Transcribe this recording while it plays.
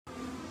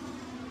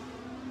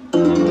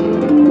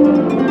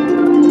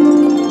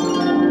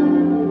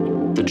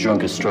the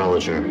drunk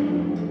astrologer.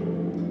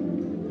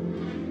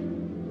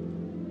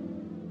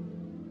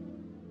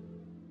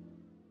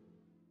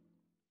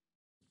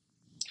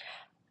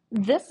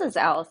 This is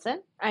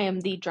Allison. I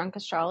am the Drunk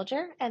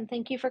Astrologer, and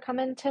thank you for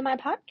coming to my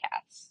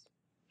podcast.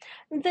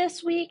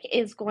 This week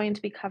is going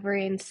to be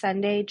covering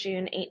Sunday,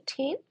 June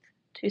 18th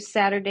to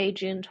Saturday,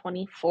 June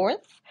 24th,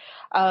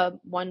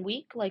 1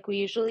 week like we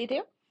usually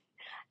do.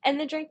 And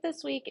the drink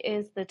this week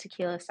is the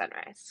Tequila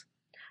Sunrise.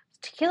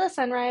 Tequila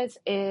Sunrise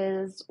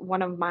is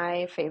one of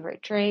my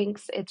favorite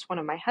drinks. It's one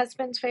of my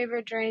husband's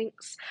favorite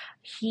drinks.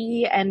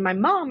 He and my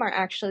mom are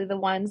actually the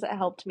ones that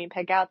helped me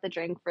pick out the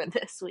drink for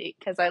this week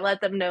because I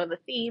let them know the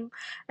theme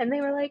and they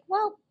were like,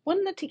 well,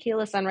 wouldn't the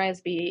Tequila Sunrise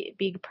be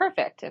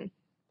perfect? And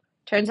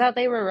turns out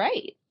they were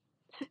right.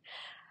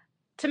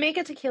 To make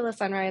a tequila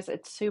sunrise,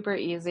 it's super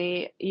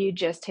easy. You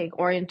just take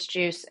orange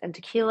juice and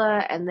tequila,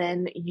 and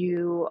then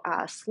you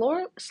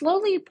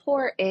slowly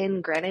pour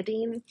in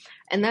grenadine,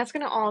 and that's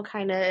going to all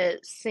kind of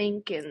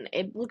sink, and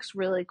it looks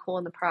really cool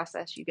in the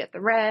process. You get the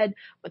red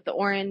with the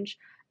orange,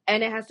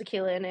 and it has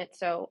tequila in it,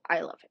 so I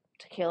love it.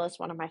 Tequila is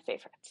one of my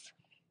favorites.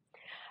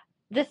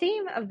 The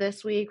theme of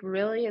this week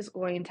really is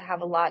going to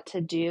have a lot to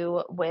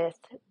do with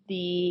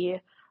the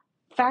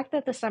fact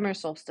that the summer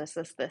solstice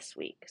is this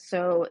week.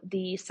 So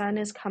the sun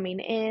is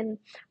coming in,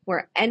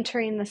 we're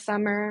entering the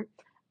summer,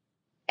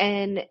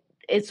 and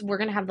we're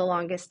going to have the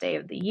longest day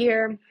of the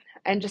year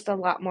and just a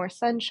lot more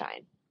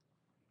sunshine.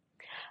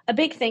 A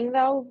big thing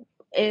though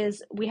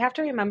is we have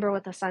to remember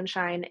what the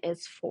sunshine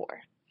is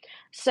for.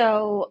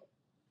 So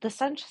the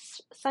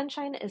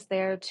sunshine is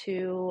there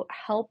to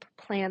help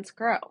plants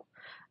grow.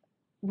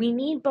 We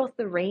need both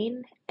the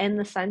rain and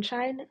the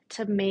sunshine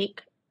to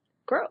make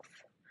growth.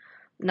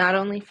 Not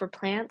only for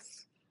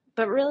plants,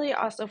 but really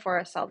also for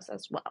ourselves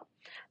as well.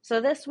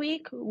 So this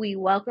week, we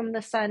welcome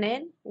the sun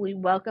in, we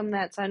welcome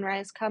that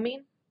sunrise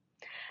coming,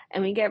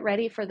 and we get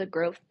ready for the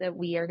growth that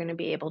we are going to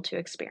be able to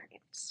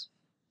experience.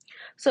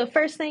 So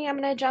first thing I'm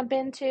going to jump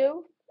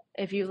into,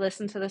 if you've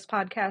listened to this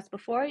podcast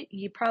before,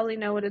 you probably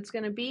know what it's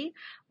going to be.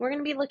 We're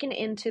going to be looking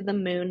into the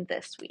moon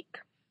this week.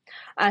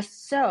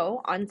 So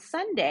on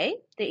Sunday,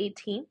 the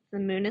 18th, the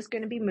moon is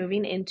going to be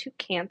moving into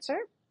Cancer.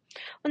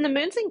 When the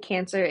moon's in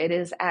Cancer, it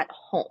is at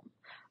home.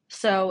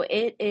 So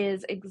it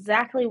is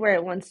exactly where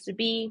it wants to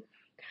be.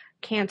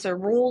 Cancer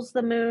rules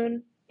the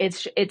moon.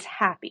 It's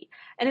happy.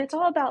 And it's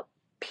all about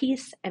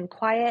peace and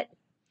quiet.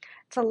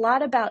 It's a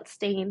lot about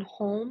staying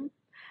home.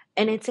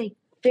 And it's a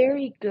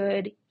very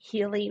good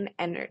healing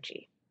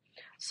energy.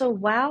 So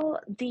while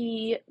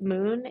the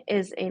moon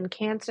is in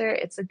Cancer,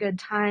 it's a good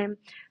time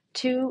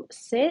to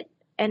sit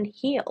and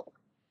heal.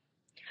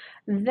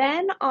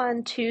 Then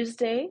on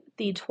Tuesday,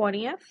 the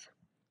 20th,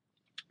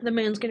 the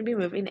moon's going to be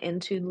moving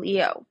into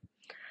Leo.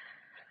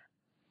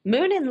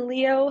 Moon in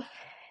Leo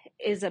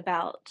is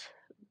about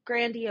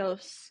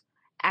grandiose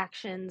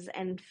actions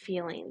and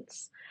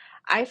feelings.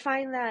 I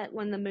find that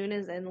when the moon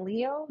is in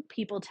Leo,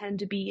 people tend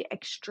to be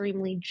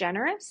extremely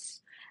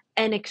generous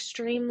and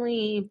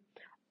extremely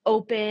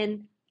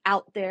open,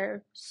 out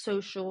there,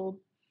 social.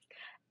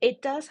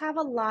 It does have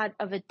a lot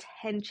of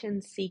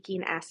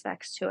attention-seeking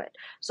aspects to it.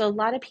 So a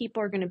lot of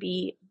people are going to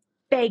be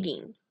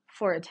begging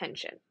for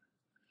attention.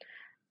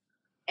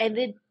 And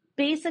it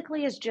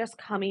basically is just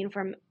coming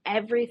from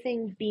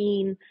everything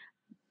being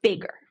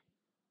bigger.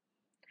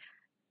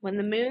 When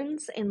the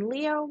moon's in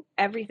Leo,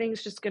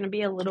 everything's just going to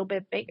be a little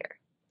bit bigger.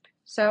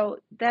 So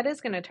that is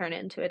going to turn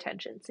into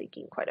attention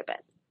seeking quite a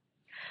bit.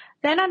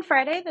 Then on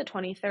Friday, the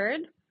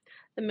 23rd,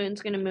 the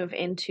moon's going to move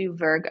into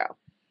Virgo.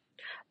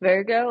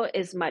 Virgo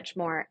is much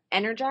more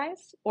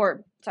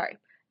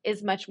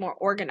is much more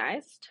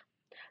organized.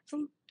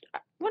 So I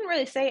wouldn't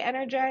really say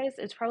energized.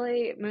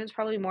 Moon's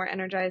probably more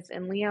energized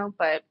in Leo,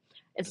 but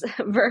it's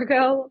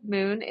Virgo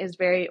moon is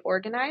very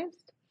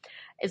organized.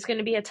 It's going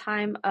to be a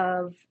time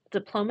of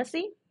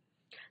diplomacy.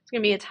 It's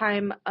going to be a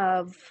time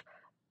of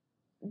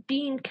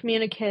being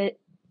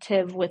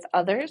communicative with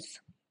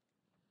others.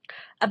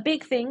 A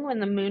big thing when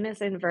the moon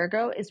is in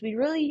Virgo is we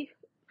really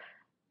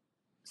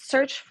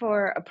search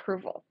for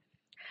approval.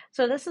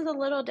 So this is a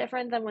little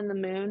different than when the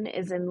moon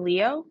is in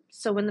Leo.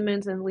 So when the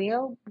moon's in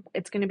Leo,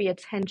 it's going to be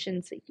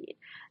attention seeking.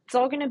 It's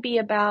all going to be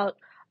about,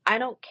 I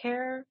don't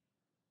care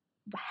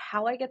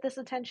how I get this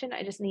attention,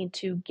 I just need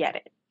to get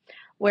it.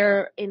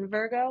 Where in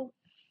Virgo,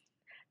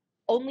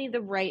 only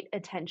the right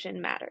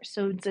attention matters.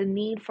 So it's a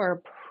need for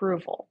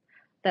approval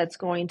that's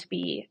going to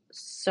be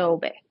so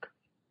big.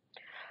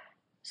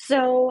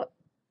 So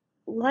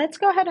let's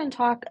go ahead and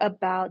talk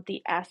about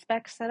the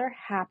aspects that are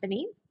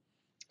happening.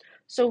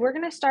 So we're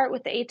going to start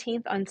with the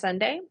 18th on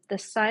Sunday. The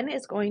sun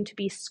is going to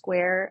be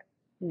square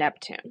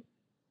Neptune.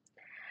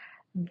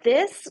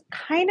 This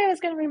kind of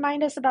is going to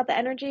remind us about the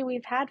energy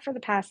we've had for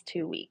the past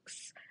 2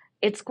 weeks.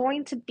 It's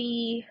going to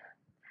be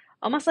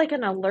almost like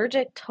an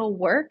allergic to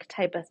work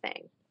type of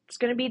thing. It's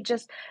going to be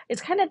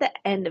it's kind of the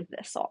end of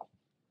this all.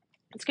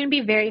 It's going to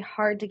be very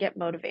hard to get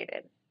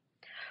motivated.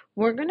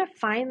 We're going to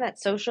find that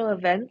social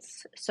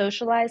events,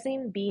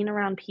 socializing, being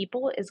around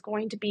people is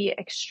going to be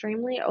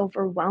extremely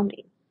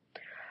overwhelming.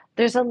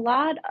 There's a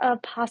lot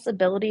of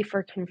possibility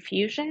for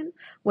confusion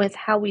with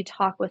how we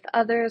talk with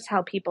others,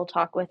 how people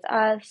talk with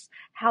us,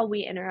 how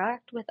we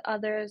interact with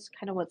others,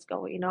 kind of what's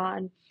going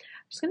on.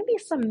 There's going to be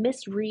some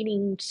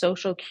misreading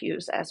social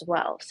cues as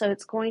well. So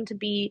it's going to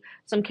be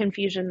some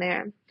confusion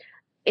there.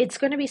 It's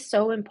going to be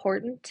so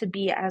important to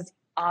be as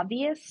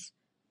obvious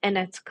and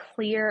as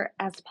clear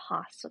as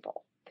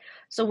possible.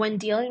 So when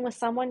dealing with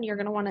someone, you're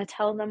going to want to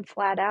tell them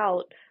flat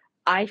out,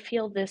 I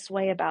feel this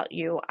way about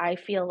you. I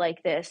feel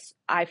like this.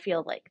 I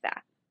feel like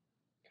that.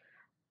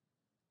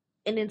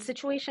 And in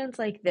situations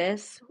like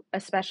this,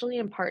 especially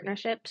in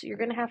partnerships, you're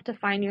going to have to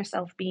find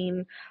yourself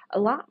being a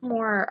lot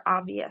more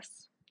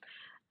obvious.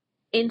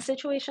 In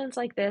situations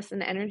like this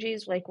and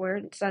energies like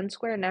we're Sun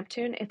Square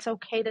Neptune, it's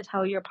okay to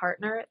tell your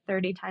partner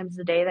 30 times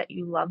a day that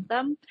you love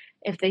them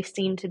if they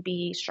seem to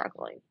be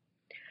struggling.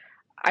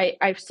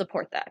 I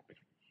support that.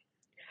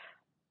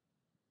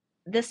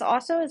 This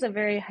also is a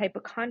very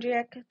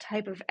hypochondriac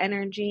type of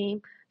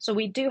energy, so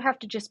we do have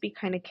to just be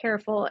kind of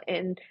careful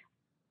in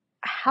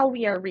how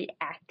we are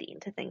reacting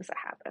to things that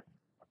happen.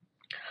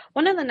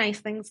 One of the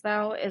nice things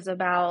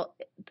about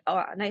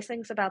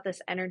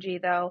this energy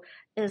though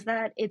is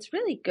that it's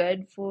really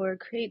good for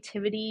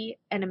creativity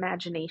and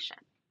imagination,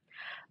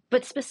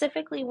 but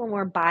specifically when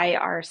we're by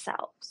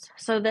ourselves.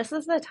 So this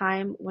is the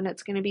time when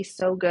it's going to be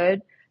so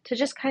good to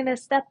just kind of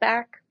step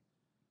back,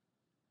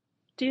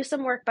 do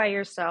some work by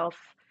yourself,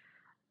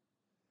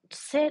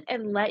 sit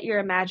and let your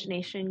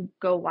imagination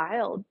go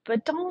wild,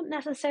 but don't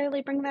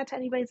necessarily bring that to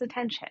anybody's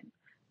attention.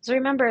 So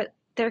remember,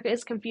 there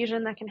is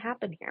confusion that can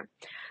happen here.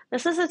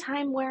 This is a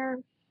time where,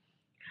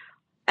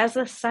 as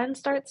the sun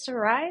starts to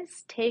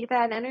rise, take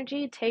that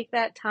energy, take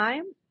that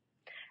time,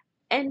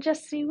 and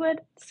just see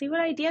what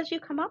ideas you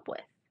come up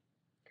with.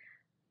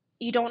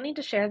 You don't need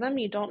to share them,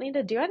 you don't need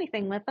to do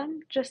anything with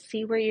them, just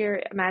see where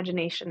your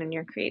imagination and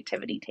your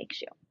creativity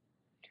takes you.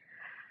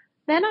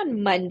 Then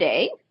on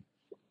Monday,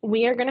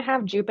 we are going to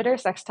have Jupiter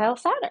sextile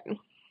Saturn.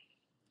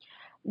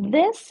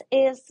 This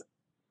is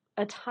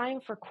a time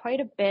for quite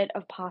a bit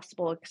of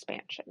possible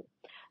expansion.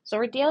 So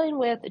we're dealing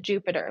with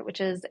Jupiter, which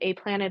is a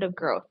planet of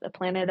growth, a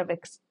planet of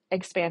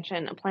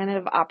expansion, a planet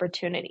of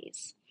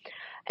opportunities.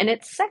 And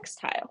it's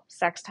sextile.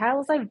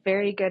 Sextile is a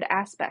very good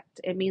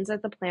aspect. It means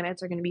that the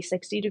planets are going to be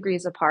 60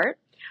 degrees apart.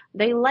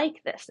 They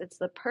like this. It's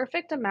the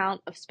perfect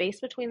amount of space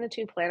between the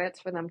two planets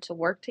for them to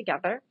work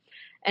together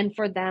and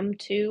for them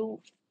to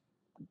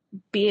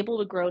be able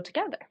to grow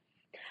together.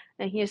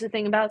 Now, here's the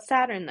thing about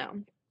Saturn,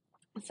 though.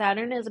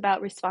 Saturn is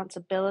about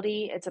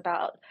responsibility. It's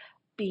about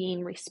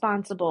being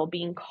responsible,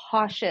 being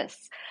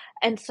cautious.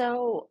 And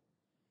so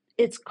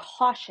it's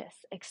cautious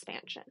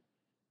expansion.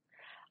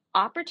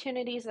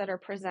 Opportunities that are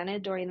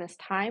presented during this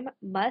time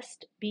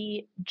must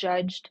be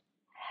judged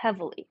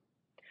heavily.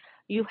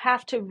 You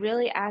have to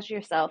really ask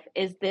yourself,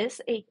 is this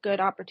a good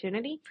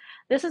opportunity?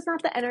 This is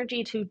not the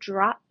energy to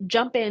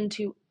jump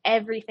into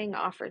everything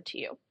offered to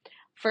you.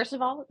 First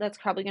of all, that's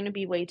probably going to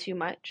be way too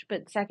much.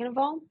 But second of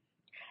all,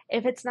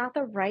 if it's not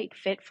the right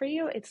fit for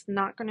you, it's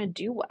not going to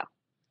do well.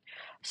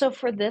 So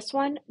for this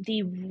one,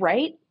 the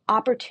right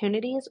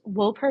opportunities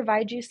will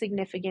provide you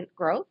significant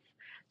growth.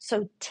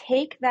 So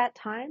take that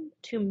time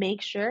to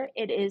make sure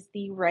it is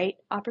the right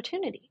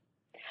opportunity.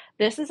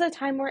 This is a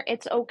time where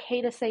it's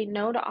okay to say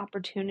no to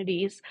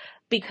opportunities,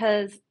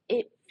 because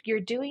if you're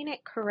doing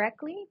it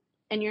correctly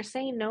and you're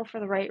saying no for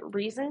the right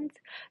reasons,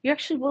 you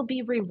actually will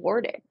be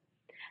rewarded.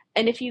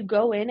 And if you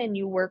go in and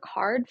you work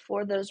hard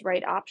for those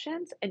right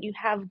options and you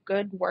have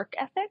good work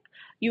ethic,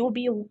 you will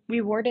be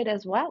rewarded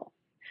as well.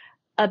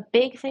 A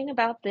big thing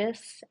about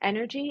this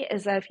energy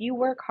is that if you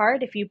work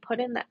hard, if you put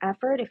in the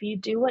effort, if you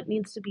do what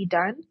needs to be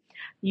done,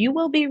 you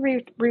will be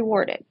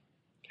rewarded.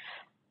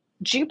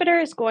 Jupiter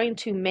is going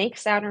to make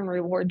Saturn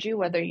reward you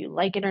whether you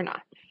like it or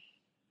not.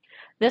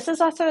 This is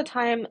also a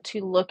time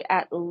to look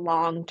at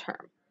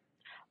long-term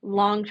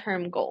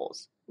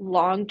goals,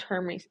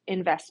 long-term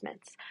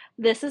investments.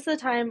 This is the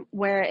time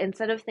where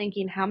instead of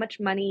thinking how much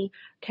money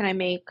can I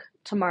make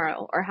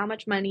tomorrow, or how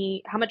much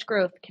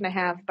growth can I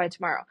have by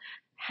tomorrow?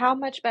 How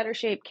much better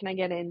shape can I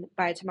get in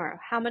by tomorrow?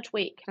 How much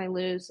weight can I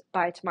lose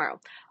by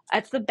tomorrow?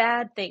 That's the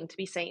bad thing to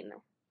be saying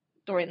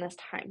during this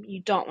time.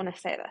 You don't want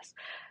to say this.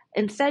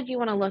 Instead, you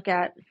want to look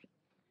at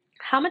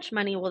how much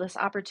money will this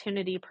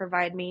opportunity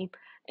provide me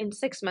in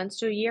 6 months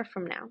to a year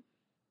from now?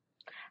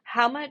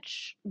 How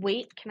much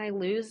weight can I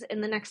lose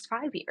in the next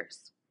 5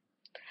 years?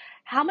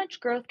 How much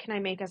growth can I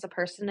make as a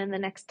person in the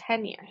next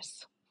 10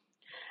 years?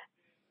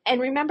 And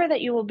remember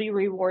that you will be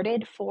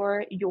rewarded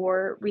for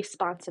your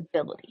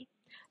responsibility.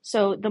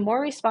 So the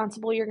more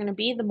responsible you're going to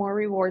be, the more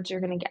rewards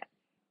you're going to get.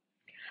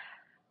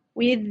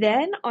 We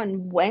then,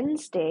 on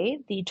Wednesday,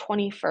 the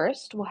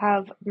 21st, will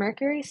have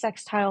Mercury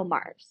sextile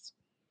Mars.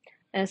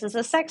 And this is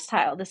a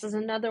sextile. This is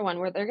another one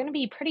where they're going to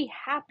be pretty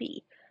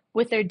happy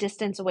with their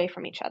distance away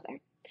from each other.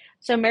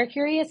 So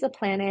Mercury is the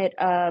planet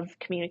of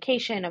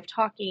communication, of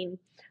talking,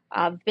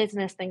 of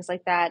business, things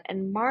like that.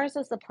 And Mars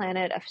is the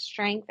planet of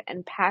strength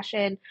and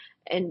passion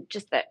and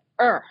just the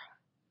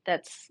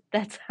that's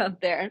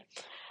out there.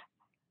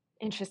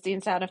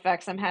 Interesting sound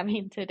effects I'm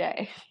having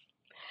today.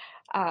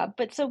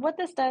 But so what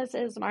this does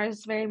is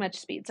Mars very much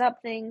speeds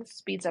up things,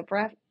 speeds up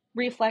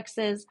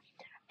reflexes,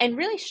 and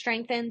really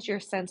strengthens your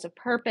sense of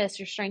purpose,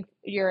 your strength,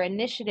 your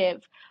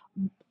initiative.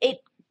 It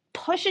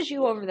pushes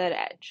you over that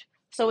edge.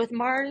 So with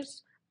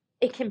Mars,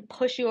 it can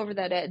push you over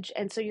that edge.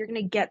 And so you're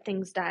going to get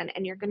things done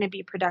and you're going to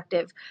be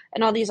productive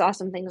and all these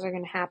awesome things are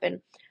going to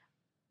happen.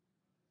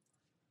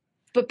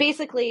 But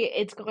basically,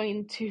 it's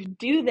going to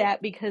do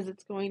that because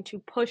it's going to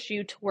push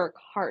you to work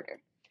harder.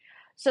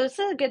 So this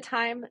is a good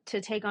time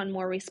to take on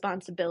more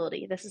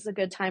responsibility. This is a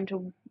good time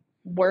to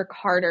work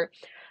harder.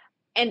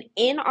 And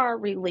in our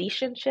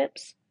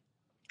relationships,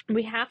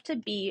 we have to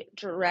be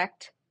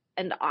direct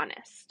and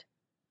honest.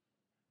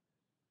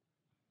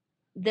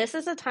 This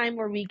is a time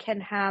where we can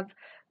have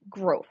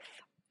growth.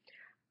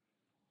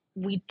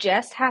 We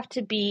just have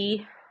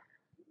to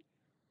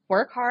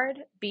work hard,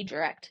 be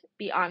direct,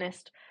 be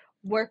honest,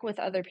 work with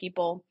other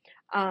people.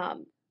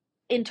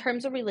 In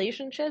terms of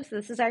relationships,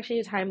 this is actually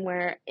a time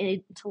where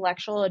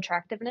intellectual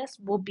attractiveness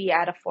will be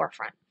at a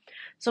forefront.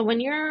 So when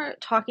you're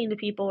talking to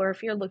people or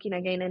if you're looking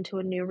at getting into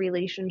a new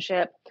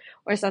relationship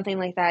or something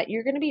like that,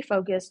 you're going to be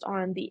focused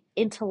on the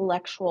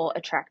intellectual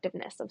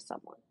attractiveness of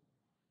someone.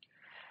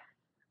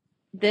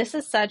 This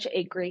is such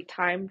a great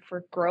time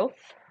for growth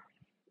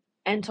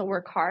and to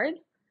work hard,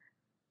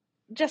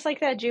 just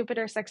like that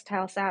Jupiter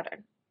sextile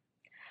Saturn.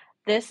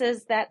 This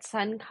is that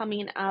sun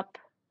coming up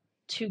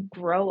to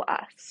grow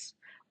us.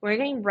 We're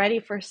getting ready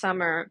for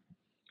summer.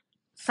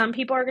 Some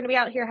people are going to be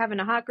out here having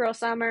a hot girl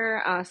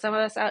summer. Some of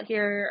us out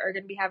here are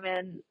going to be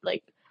having,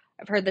 like,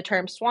 I've heard the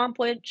term swamp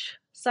witch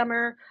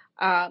summer.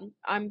 I'm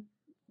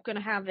going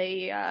to have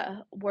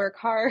a work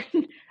hard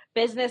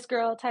business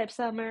girl type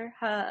summer.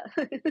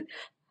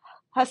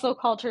 Hustle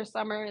culture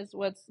summer is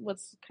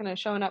what's kind of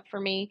showing up for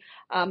me.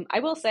 I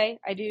will say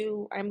I'm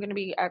going to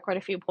be at quite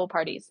a few pool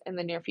parties in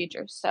the near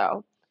future,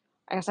 so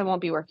I guess I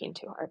won't be working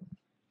too hard.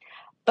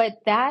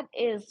 But that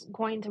is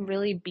going to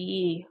really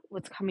be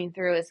what's coming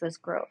through is this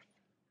growth.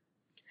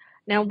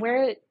 Now,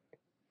 where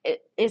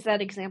is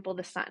that example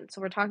the sun?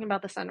 So we're talking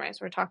about the sunrise.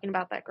 We're talking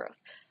about that growth.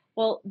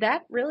 Well,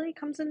 that really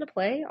comes into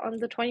play on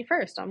the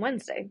 21st, on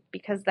Wednesday,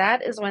 because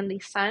that is when the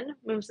sun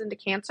moves into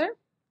Cancer,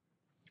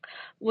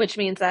 which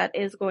means that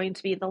is going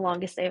to be the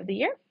longest day of the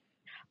year,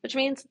 which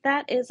means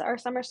that is our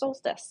summer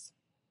solstice.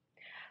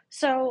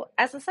 So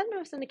as the sun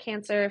moves into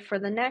Cancer for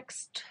the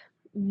next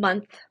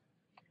month,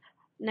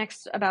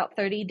 next about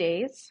 30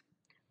 days,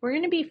 we're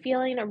going to be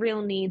feeling a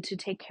real need to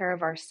take care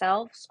of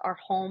ourselves, our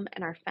home,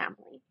 and our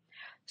family.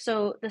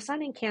 So the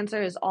sun in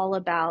Cancer is all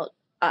about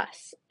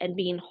us and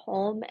being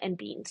home and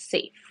being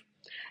safe.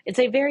 It's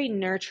a very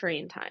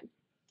nurturing time.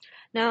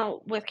 Now,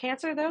 with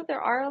Cancer, though,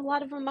 there are a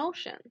lot of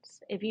emotions.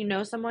 If you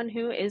know someone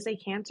who is a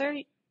Cancer,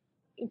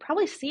 you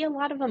probably see a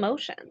lot of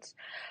emotions.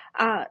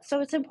 So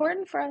it's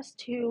important for us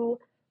to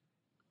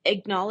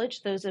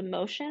acknowledge those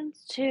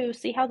emotions, to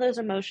see how those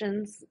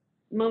emotions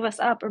move us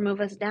up or move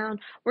us down.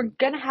 We're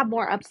going to have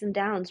more ups and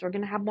downs. We're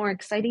going to have more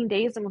exciting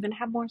days and we're going to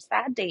have more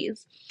sad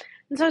days.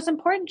 And so it's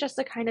important just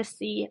to kind of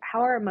see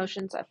how our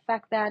emotions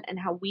affect that and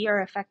how we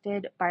are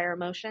affected by our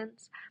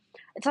emotions.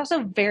 It's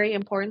also very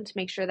important to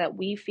make sure that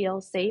we feel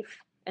safe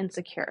and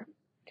secure.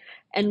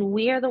 And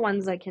we are the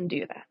ones that can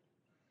do that.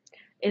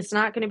 It's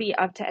not going to be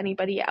up to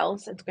anybody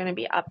else. It's going to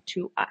be up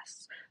to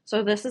us.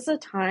 So this is a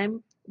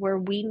time where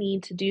we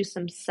need to do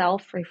some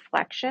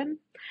self-reflection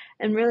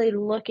and really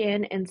look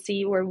in and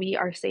see where we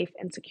are safe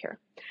and secure.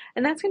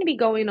 And that's going to be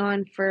going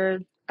on for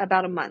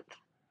about a month.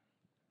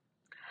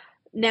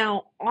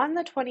 Now, on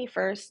the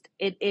 21st,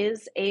 it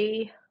is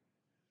a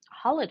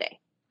holiday.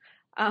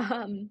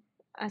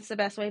 That's the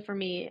best way for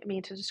me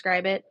to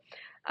describe it.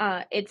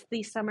 It's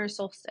the summer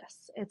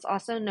solstice. It's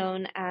also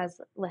known as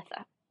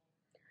Litha.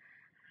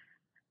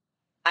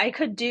 I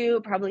could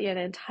do probably an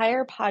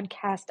entire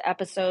podcast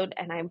episode,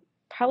 and I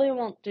probably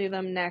won't do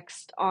them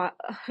next,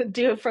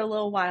 do it for a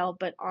little while,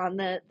 but on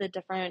the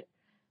different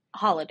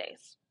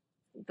holidays,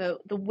 the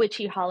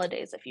witchy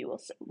holidays, if you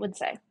would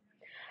say,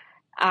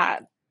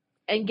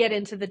 and get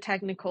into the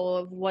technical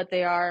of what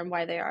they are and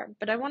why they are.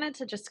 But I wanted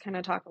to just kind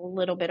of talk a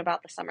little bit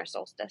about the summer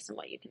solstice and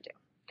what you can do.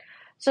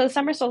 So the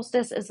summer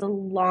solstice is the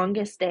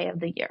longest day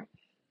of the year.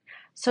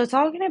 So it's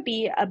all going to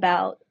be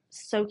about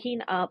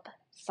soaking up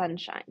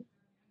sunshine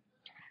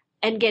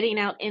and getting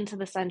out into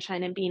the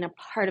sunshine and being a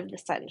part of the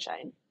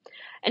sunshine.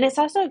 And it's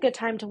also a good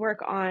time to work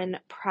on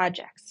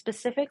projects,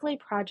 specifically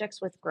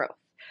projects with growth.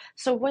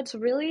 So what's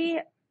really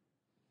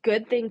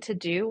good thing to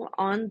do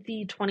on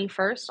the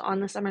 21st, on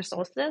the summer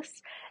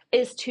solstice,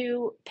 is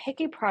to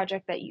pick a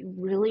project that you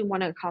really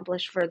want to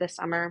accomplish for the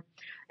summer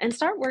and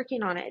start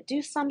working on it.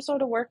 Do some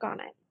sort of work on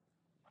it.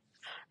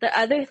 The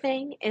other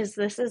thing is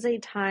this is a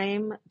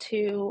time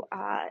to,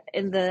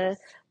 in the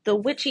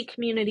witchy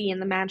community, in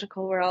the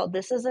magical world,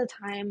 this is a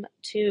time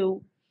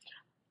to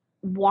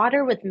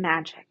water with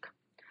magic.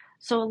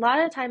 So a lot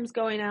of times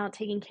going out,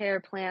 taking care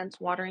of plants,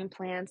 watering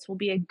plants will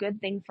be a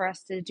good thing for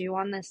us to do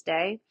on this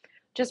day,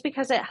 just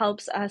because it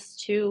helps us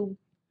to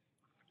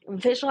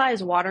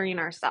visualize watering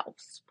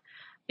ourselves.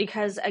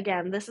 Because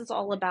again, this is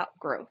all about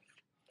growth.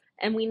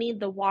 And we need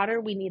the water,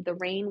 we need the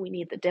rain, we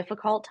need the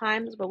difficult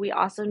times, but we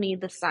also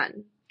need the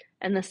sun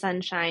and the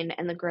sunshine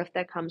and the growth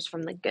that comes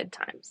from the good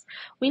times.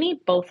 We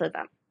need both of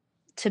them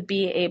to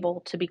be able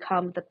to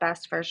become the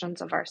best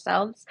versions of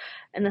ourselves.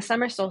 And the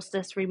summer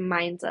solstice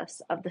reminds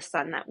us of the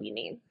sun that we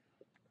need.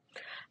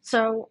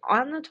 So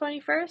on the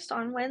 21st,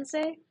 on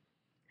Wednesday,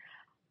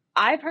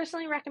 I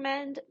personally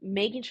recommend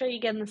making sure you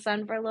get in the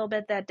sun for a little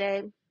bit that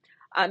day.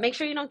 Make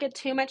sure you don't get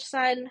too much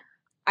sun.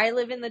 I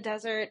live in the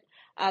desert.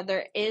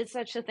 There is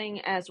such a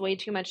thing as way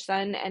too much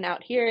sun, and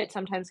out here it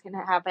sometimes can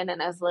happen in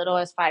as little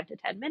as 5 to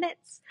 10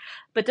 minutes.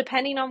 But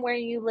depending on where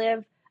you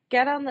live,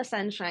 get on the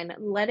sunshine,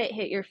 let it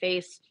hit your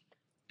face.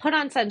 Put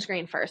on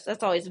sunscreen first.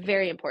 That's always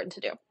very important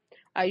to do.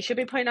 You should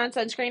be putting on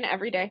sunscreen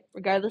every day,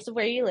 regardless of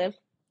where you live.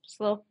 Just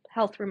a little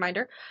health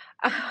reminder.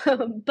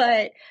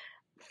 But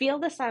feel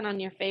the sun on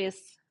your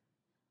face.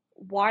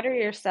 Water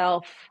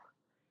yourself.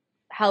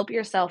 Help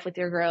yourself with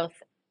your growth.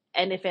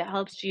 And if it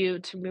helps you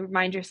to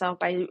remind yourself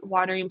by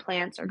watering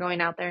plants or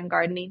going out there and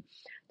gardening,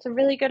 it's a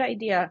really good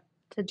idea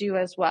to do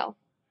as well.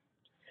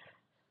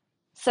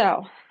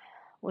 So,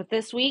 with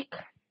this week,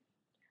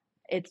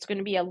 it's going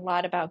to be a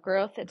lot about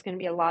growth. It's going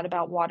to be a lot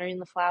about watering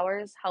the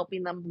flowers,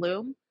 helping them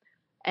bloom,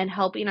 and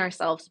helping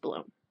ourselves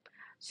bloom.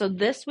 So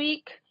this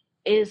week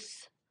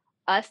is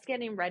us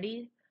getting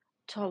ready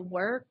to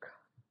work,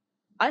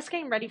 us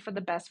getting ready for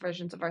the best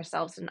versions of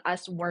ourselves, and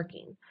us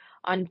working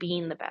on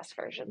being the best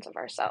versions of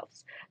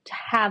ourselves to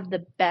have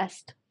the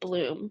best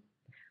bloom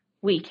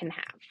we can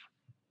have.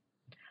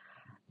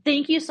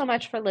 Thank you so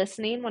much for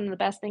listening. One of the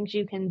best things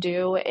you can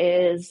do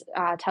is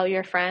tell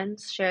your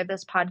friends, share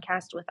this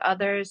podcast with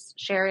others,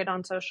 share it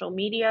on social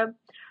media.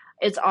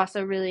 It's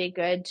also really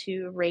good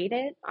to rate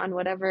it on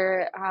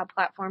whatever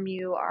platform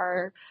you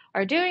are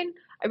doing.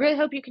 I really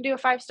hope you can do a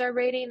 5-star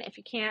rating. If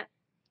you can't,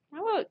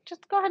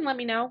 just go ahead and let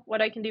me know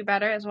what I can do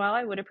better as well.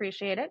 I would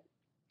appreciate it.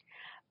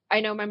 I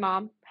know my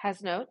mom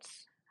has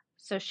notes,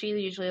 so she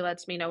usually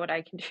lets me know what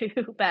I can do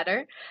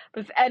better.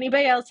 But if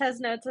anybody else has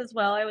notes as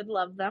well, I would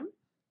love them.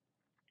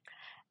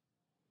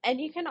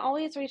 And you can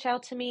always reach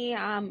out to me.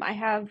 I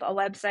have a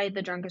website,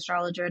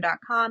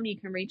 thedrunkastrologer.com. You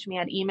can reach me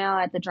at email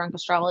at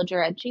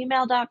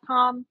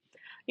thedrunkastrologer@gmail.com.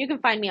 You can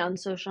find me on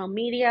social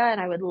media,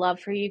 and I would love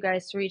for you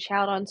guys to reach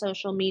out on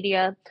social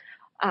media.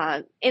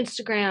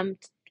 Instagram,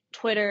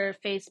 Twitter,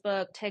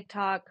 Facebook,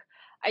 TikTok.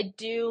 I'm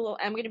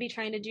going to be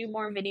trying to do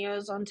more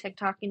videos on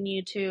TikTok and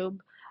YouTube,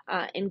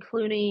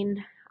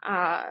 including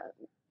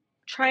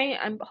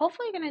I'm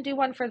hopefully going to do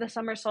one for the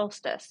summer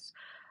solstice.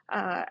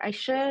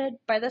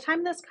 By the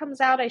time this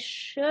comes out, I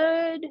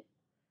should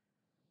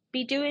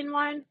be doing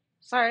one.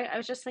 Sorry, I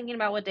was just thinking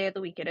about what day of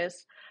the week it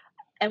is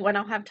and when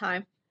I'll have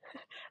time.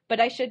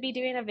 But I should be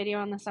doing a video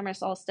on the summer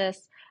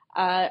solstice.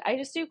 I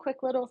just do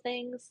quick little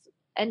things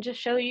and just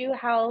show you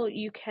how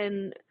you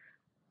can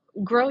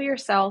grow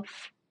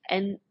yourself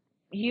and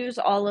use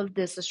all of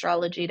this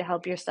astrology to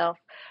help yourself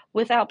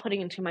without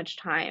putting in too much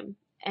time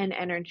and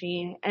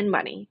energy and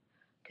money.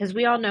 Because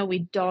we all know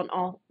we don't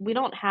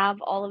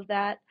have all of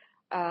that.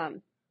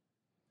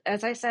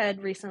 As I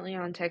said recently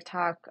on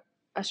TikTok,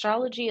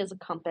 astrology is a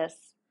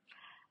compass.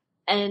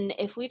 And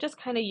if we just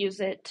kind of use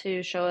it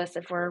to show us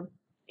if we're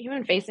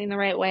even facing the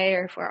right way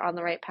or if we're on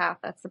the right path,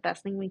 that's the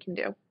best thing we can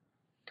do.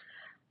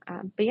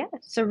 But yeah,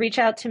 so reach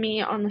out to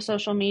me on the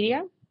social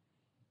media.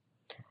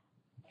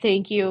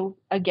 Thank you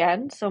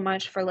again so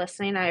much for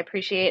listening. I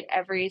appreciate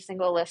every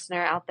single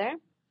listener out there.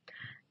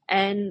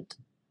 And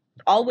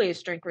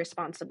always drink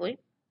responsibly.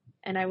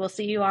 And I will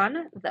see you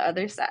on the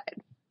other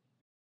side.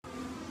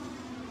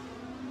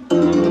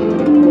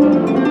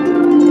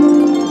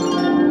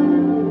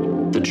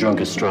 The Drunk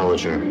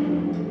Astrologer.